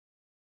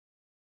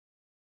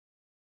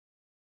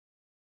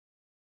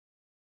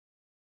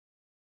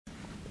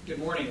Good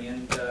morning,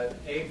 and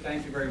Abe,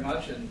 thank you very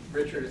much, and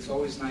Richard, it's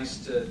always nice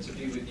to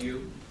be with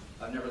you.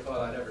 I never thought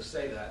I'd ever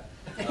say that.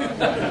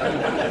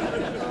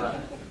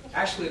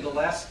 Actually, the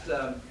last,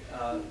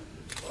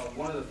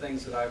 one of the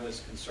things that I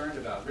was concerned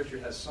about,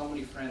 Richard has so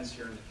many friends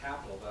here in the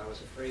Capitol that I was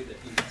afraid that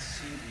he would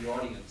see the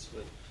audience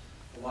with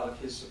a lot of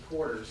his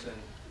supporters, and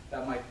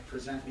that might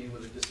present me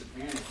with a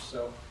disadvantage.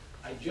 So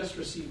I just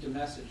received a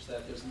message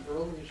that there's an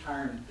early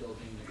retirement bill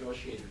being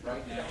negotiated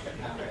right now in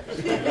the Capitol.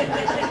 If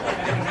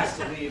anyone has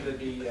to leave, it'd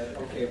be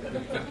okay with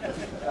me.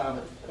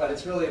 But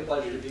it's really a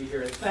pleasure to be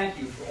here. And thank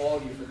you for all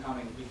of you for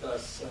coming,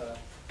 because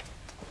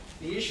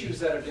the issues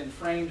that have been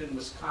framed in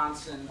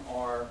Wisconsin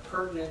are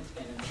pertinent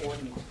and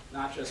important,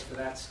 not just for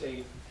that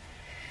state,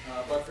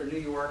 but for New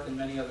York and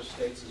many other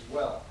states as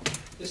well.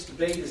 This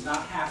debate is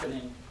not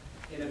happening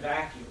in a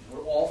vacuum.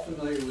 We're all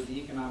familiar with the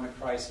economic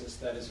crisis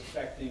that is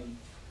affecting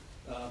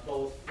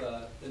both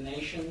the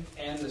nation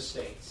and the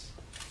states.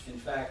 In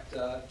fact,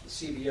 the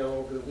CBO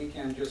over the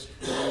weekend just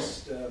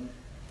released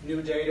new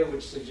data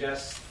which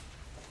suggests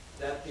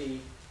that the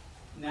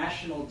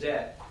national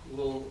debt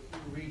will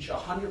reach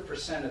 100%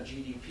 of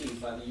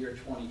GDP by the year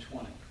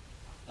 2020.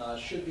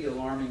 Should be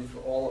alarming for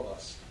all of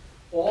us.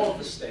 All of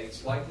the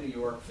states, like New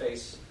York,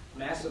 face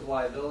massive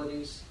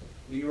liabilities.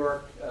 New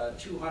York,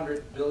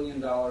 $200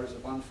 billion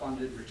of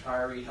unfunded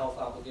retiree health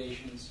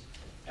obligations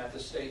at the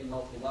state and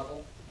local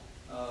level.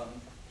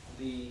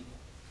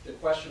 The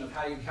question of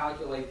how you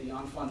calculate the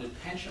unfunded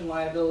pension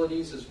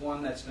liabilities is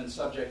one that's been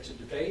subject to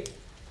debate,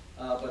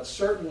 but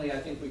certainly I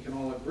think we can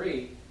all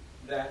agree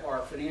that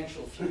our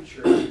financial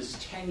future is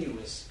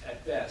tenuous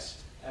at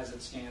best as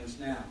it stands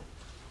now.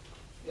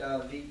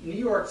 The New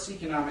York's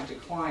economic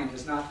decline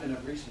has not been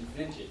of recent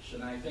vintage,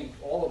 and I think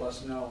all of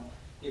us know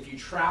if you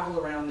travel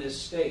around this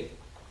state,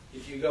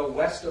 if you go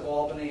west of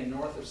Albany and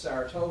north of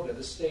Saratoga,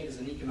 the state is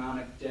an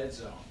economic dead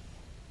zone.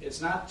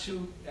 It's not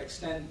too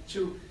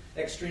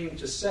extreme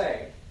to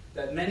say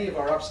that many of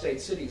our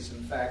upstate cities,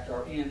 in fact,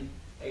 are in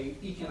an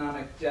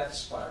economic death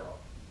spiral.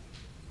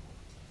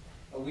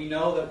 We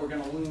know that we're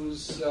going to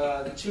lose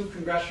the 2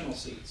 congressional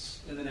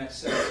seats in the next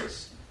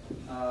census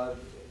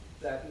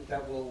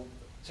that will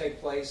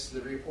take place, the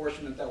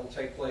reapportionment that will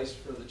take place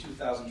for the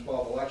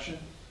 2012 election.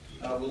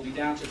 Will be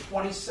down to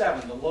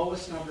 27, the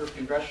lowest number of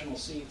congressional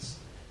seats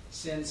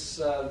since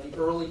the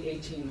early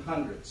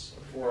 1800s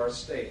for our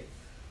state.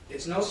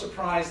 It's no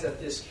surprise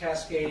that this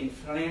cascading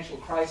financial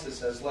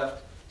crisis has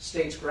left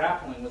states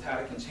grappling with how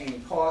to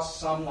contain costs.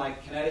 Some,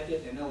 like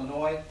Connecticut and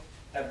Illinois,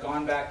 have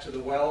gone back to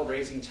the well,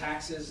 raising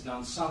taxes,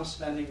 done some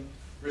spending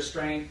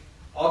restraint.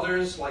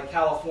 Others, like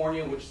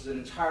California, which is an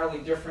entirely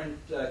different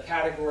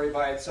category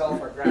by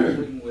itself, are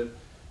grappling with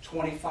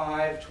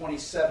 $25,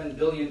 $27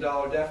 billion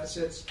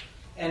deficits.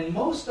 And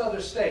most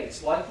other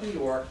states, like New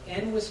York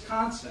and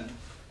Wisconsin,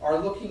 are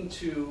looking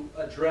to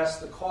address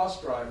the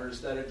cost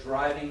drivers that are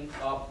driving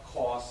up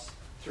costs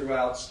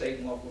throughout state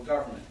and local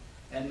government,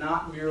 and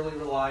not merely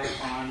rely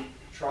upon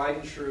tried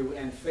and true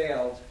and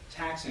failed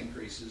tax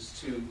increases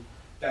to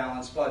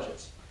balance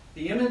budgets.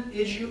 The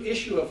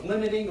issue of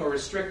limiting or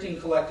restricting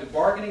collective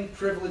bargaining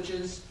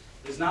privileges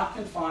is not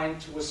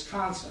confined to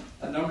Wisconsin.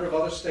 A number of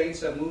other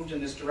states have moved in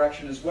this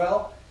direction as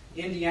well.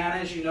 Indiana,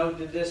 as you know,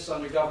 did this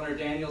under Governor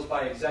Daniels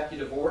by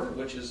executive order,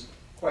 which is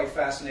quite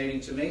fascinating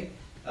to me.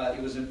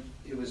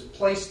 It was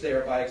placed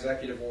there by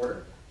executive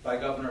order by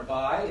Governor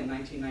Bai in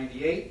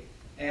 1998,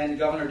 and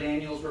Governor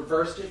Daniels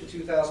reversed it in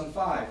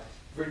 2005.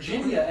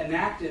 Virginia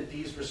enacted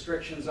these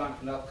restrictions on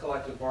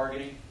collective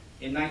bargaining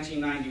in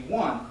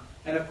 1991,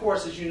 and of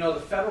course, as you know,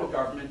 the federal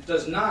government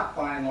does not,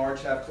 by and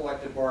large, have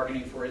collective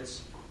bargaining for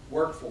its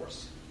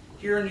workforce.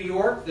 Here in New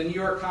York, the New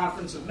York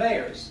Conference of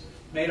Mayors,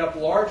 made up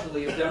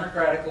largely of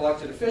Democratic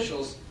elected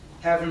officials,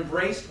 have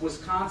embraced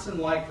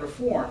Wisconsin-like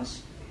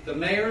reforms. The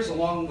mayors,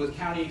 along with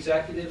county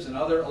executives and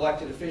other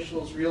elected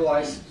officials,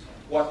 realize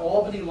what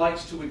Albany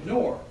likes to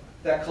ignore,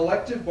 that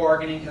collective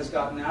bargaining has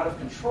gotten out of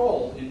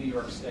control in New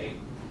York State,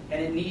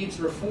 and it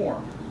needs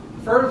reform.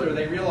 Further,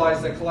 they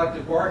realize that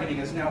collective bargaining,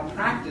 as now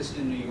practiced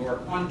in New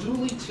York,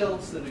 unduly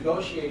tilts the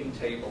negotiating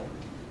table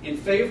in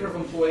favor of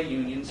employee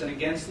unions and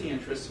against the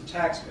interests of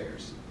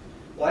taxpayers.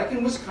 Like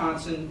in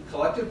Wisconsin,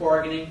 collective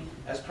bargaining,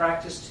 as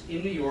practiced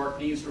in New York,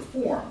 needs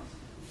reform.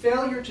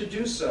 Failure to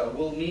do so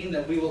will mean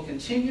that we will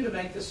continue to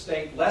make the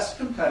state less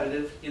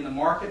competitive in the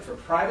market for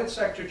private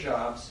sector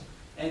jobs,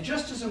 and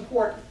just as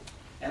important,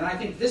 and I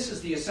think this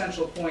is the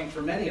essential point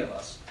for many of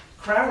us,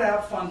 crowd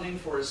out funding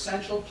for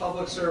essential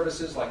public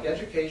services like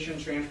education,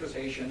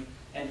 transportation,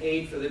 and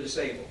aid for the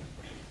disabled.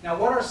 Now,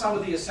 what are some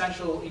of the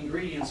essential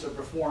ingredients of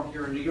reform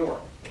here in New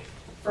York?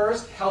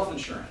 First, health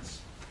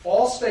insurance.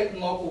 All state and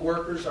local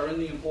workers are in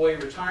the employee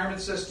retirement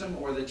system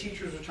or the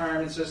teacher's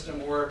retirement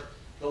system or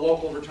the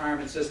local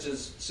retirement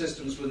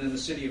systems within the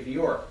city of New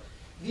York.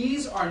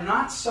 These are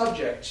not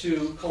subject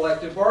to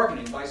collective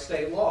bargaining by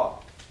state law.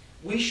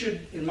 We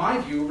should, in my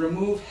view,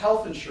 remove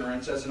health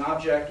insurance as an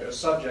object or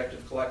subject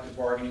of collective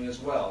bargaining as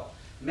well.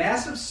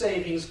 Massive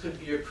savings could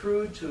be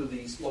accrued to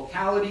these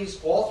localities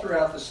all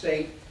throughout the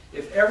state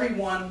if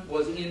everyone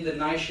was in the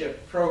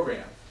NISHIP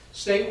program.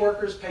 State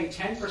workers pay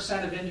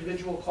 10% of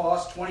individual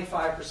costs,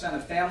 25%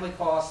 of family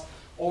costs.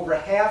 Over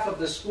half of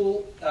the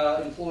school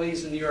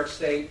employees in New York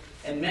State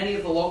and many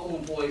of the local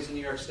employees in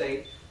New York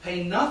State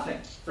pay nothing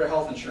for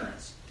health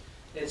insurance.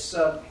 It's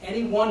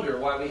any wonder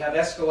why we have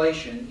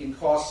escalation in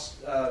costs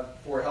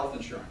for health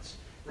insurance.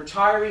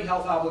 Retiree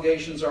health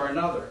obligations are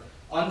another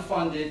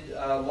unfunded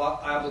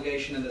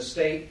obligation in the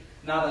state.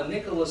 Not a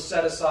nickel is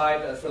set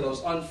aside for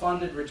those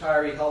unfunded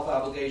retiree health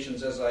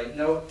obligations, as I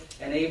note.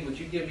 And Abe, would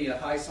you give me a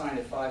high sign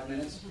at 5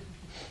 minutes?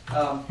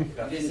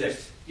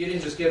 You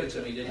didn't just give it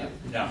to me, did you?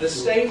 No. The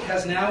state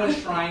has now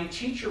enshrined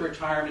teacher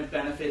retirement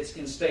benefits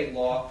in state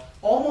law,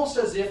 almost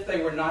as if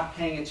they were not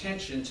paying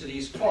attention to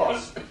these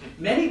costs.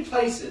 Many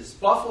places,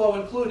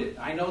 Buffalo included,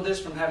 I know this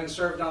from having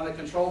served on the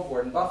control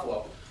board in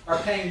Buffalo, are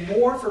paying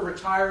more for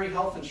retiree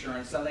health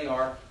insurance than they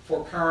are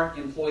for current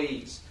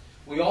employees.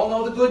 We all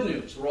know the good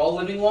news. We're all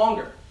living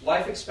longer.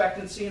 Life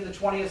expectancy in the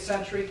 20th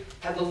century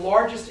had the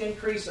largest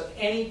increase of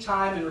any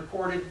time in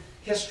recorded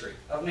history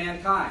of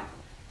mankind.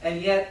 And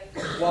yet,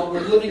 while we're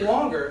living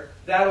longer,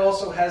 that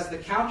also has the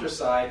counter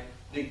side.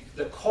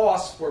 The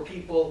costs for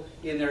people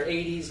in their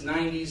 80s,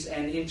 90s,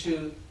 and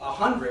into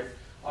 100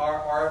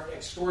 are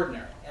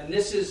extraordinary. And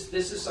this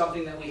is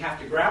something that we have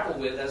to grapple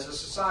with as a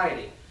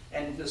society.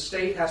 And the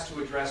state has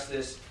to address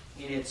this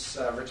in its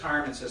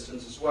retirement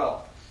systems as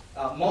well.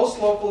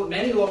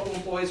 Many local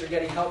employees are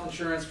getting health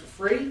insurance for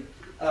free.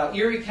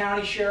 Erie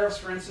County sheriffs,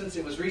 for instance,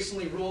 it was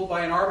recently ruled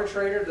by an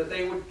arbitrator that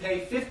they would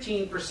pay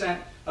 15%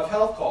 of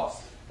health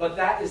costs. But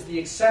that is the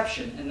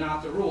exception and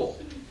not the rule.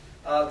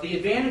 The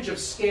advantage of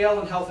scale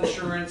in health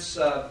insurance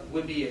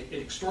would be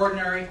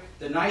extraordinary.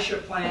 The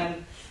NYCHA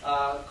plan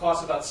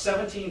costs about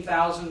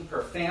 $17,000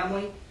 per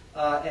family.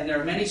 And there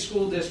are many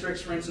school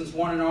districts, for instance,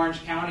 one in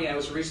Orange County I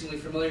was recently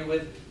familiar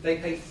with, they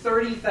pay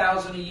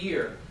 $30,000 a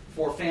year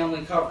for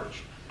family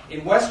coverage.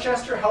 In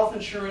Westchester, health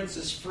insurance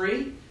is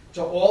free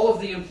to all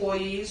of the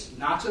employees,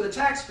 not to the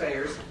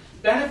taxpayers.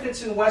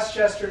 Benefits in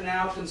Westchester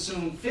now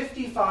consume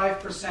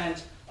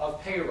 55%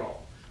 of payroll.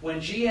 When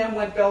GM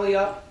went belly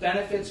up,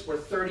 benefits were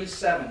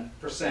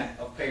 37%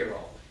 of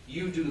payroll.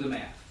 You do the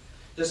math.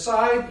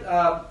 Decide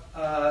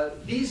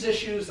these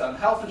issues on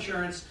health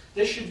insurance.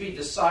 This should be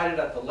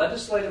decided at the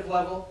legislative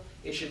level.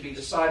 It should be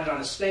decided on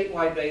a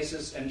statewide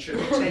basis and should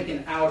be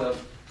taken out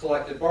of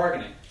collective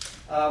bargaining.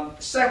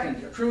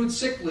 Second, accrued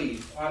sick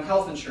leave on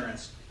health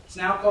insurance. It's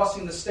now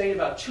costing the state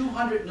about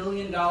 $200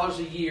 million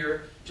a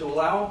year to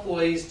allow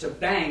employees to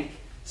bank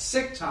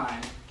sick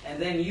time and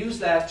then use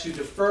that to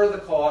defer the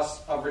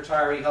cost of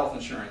retiree health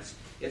insurance.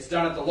 It's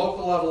done at the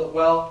local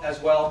level as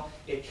well.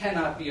 It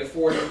cannot be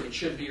afforded. It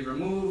should be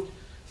removed.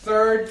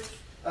 Third,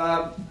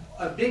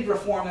 a big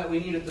reform that we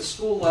need at the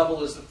school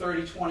level is the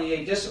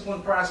 30-20A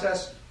discipline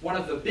process. One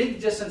of the big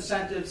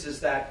disincentives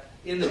is that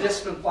in the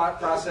discipline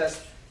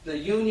process, the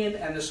union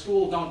and the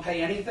school don't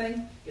pay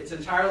anything. It's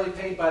entirely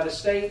paid by the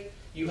state.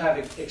 You have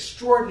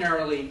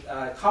extraordinarily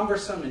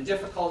cumbersome and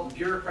difficult and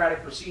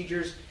bureaucratic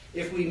procedures.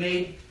 If we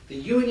made the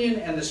union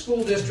and the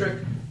school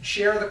district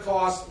share the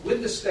cost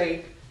with the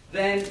state,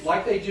 then,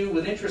 like they do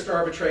with interest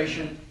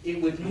arbitration, it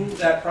would move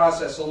that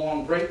process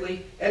along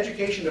greatly.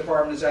 Education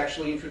Department has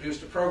actually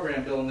introduced a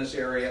program bill in this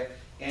area,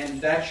 and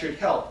that should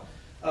help.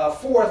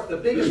 Fourth, the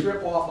biggest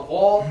ripoff of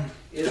all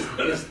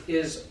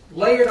is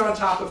layered on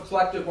top of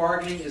collective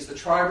bargaining is the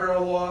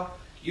Triborough Law.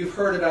 You've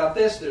heard about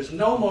this. There's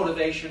no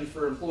motivation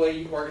for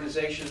employee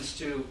organizations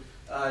to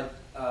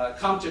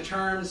come to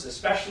terms,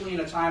 especially in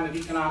a time of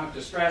economic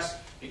distress,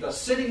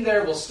 because sitting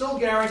there will still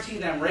guarantee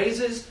them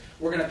raises.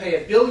 We're going to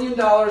pay $1 billion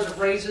of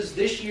raises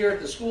this year at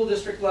the school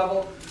district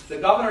level. The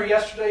governor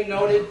yesterday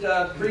noted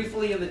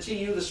briefly in the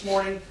TU this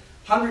morning,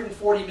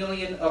 $140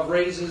 million of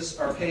raises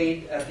are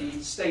paid at the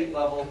state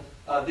level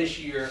this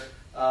year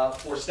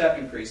for step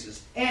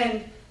increases.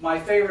 And my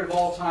favorite of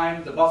all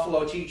time, the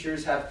Buffalo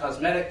teachers have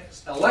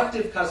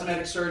elective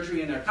cosmetic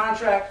surgery in their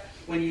contract.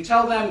 When you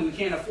tell them we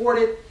can't afford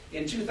it,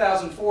 in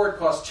 2004 it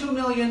cost $2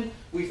 million.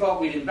 We thought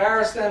we'd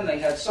embarrass them. They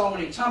had so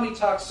many tummy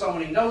tucks, so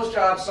many nose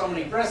jobs, so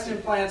many breast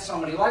implants, so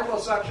many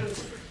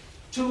liposuctions.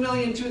 $2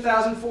 million in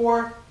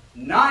 2004,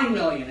 $9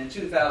 million in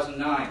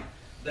 2009.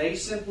 They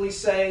simply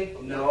say,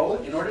 no,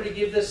 in order to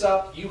give this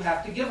up, you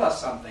have to give us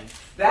something.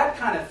 That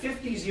kind of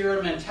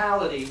 50s-era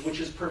mentality, which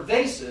is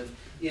pervasive,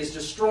 is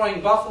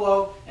destroying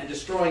Buffalo and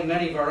destroying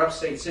many of our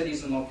upstate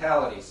cities and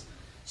localities.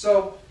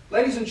 So,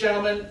 ladies and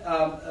gentlemen,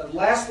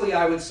 lastly,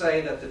 I would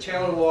say that the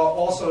Taylor Law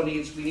also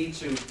we need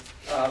to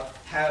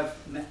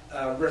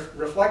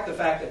reflect the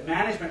fact that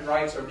management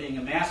rights are being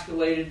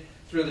emasculated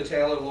through the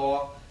Taylor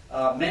Law.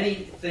 Many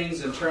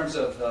things in terms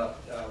of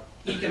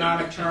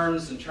economic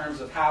terms, in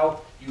terms of how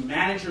you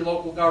manage your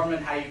local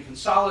government, how you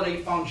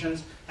consolidate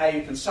functions, how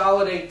you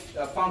consolidate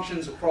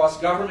functions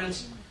across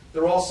governments,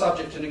 they're all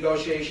subject to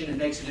negotiation. It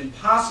makes it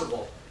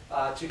impossible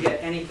to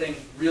get anything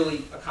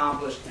really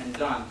accomplished and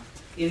done.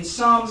 In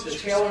sum, the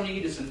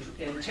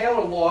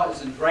Taylor Law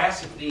is in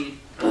drastic need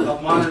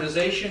of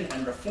modernization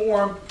and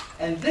reform,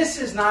 and this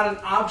is not an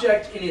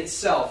object in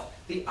itself.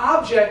 The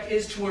object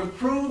is to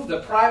improve the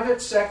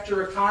private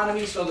sector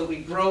economy so that we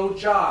grow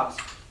jobs.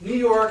 New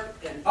York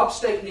and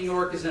upstate New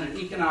York is in an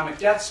economic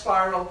death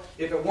spiral.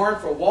 If it weren't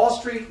for Wall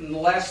Street in the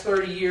last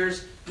 30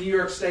 years, New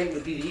York State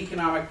would be the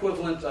economic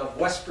equivalent of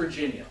West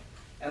Virginia.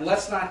 And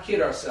let's not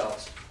kid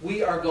ourselves.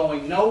 We are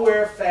going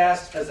nowhere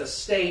fast as a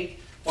state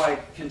by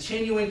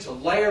continuing to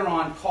layer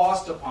on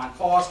cost upon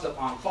cost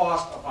upon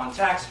cost upon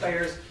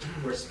taxpayers,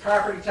 where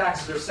property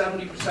taxes are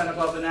 70%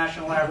 above the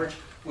national average.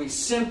 We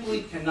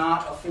simply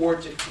cannot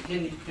afford to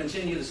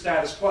continue the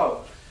status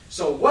quo.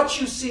 So what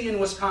you see in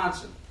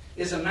Wisconsin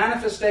is a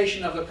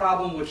manifestation of the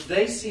problem which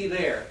they see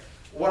there.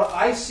 What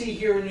I see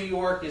here in New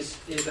York is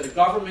a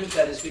government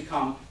that has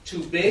become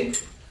too big,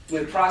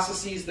 with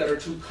processes that are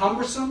too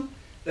cumbersome,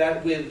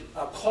 that with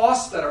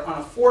costs that are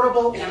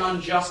unaffordable and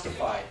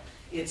unjustified.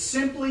 It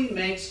simply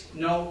makes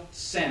no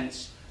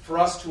sense for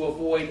us to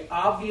avoid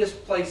obvious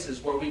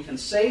places where we can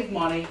save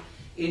money,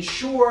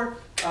 ensure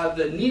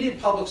the needed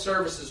public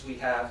services we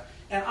have,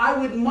 and I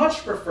would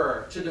much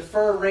prefer to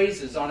defer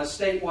raises on a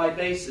statewide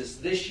basis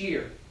this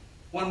year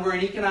when we're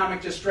in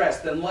economic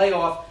distress than lay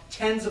off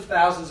tens of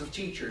thousands of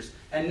teachers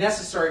and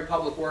necessary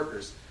public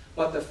workers.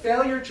 But the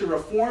failure to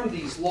reform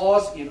these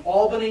laws in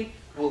Albany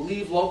will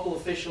leave local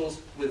officials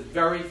with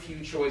very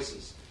few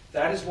choices.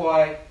 That is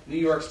why New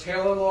York's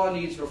Taylor Law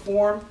needs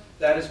reform.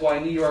 That is why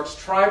New York's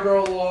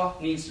Triborough Law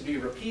needs to be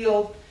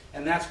repealed.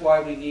 And that's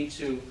why we need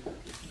to,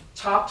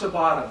 top to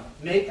bottom,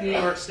 make New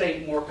York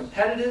State more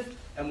competitive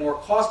and more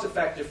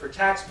cost-effective for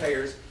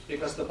taxpayers,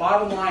 because the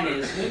bottom line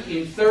is,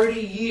 in 30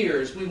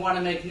 years, we want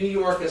to make New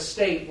York a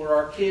state where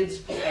our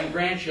kids and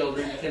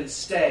grandchildren can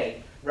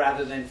stay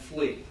rather than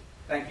flee.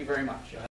 Thank you very much.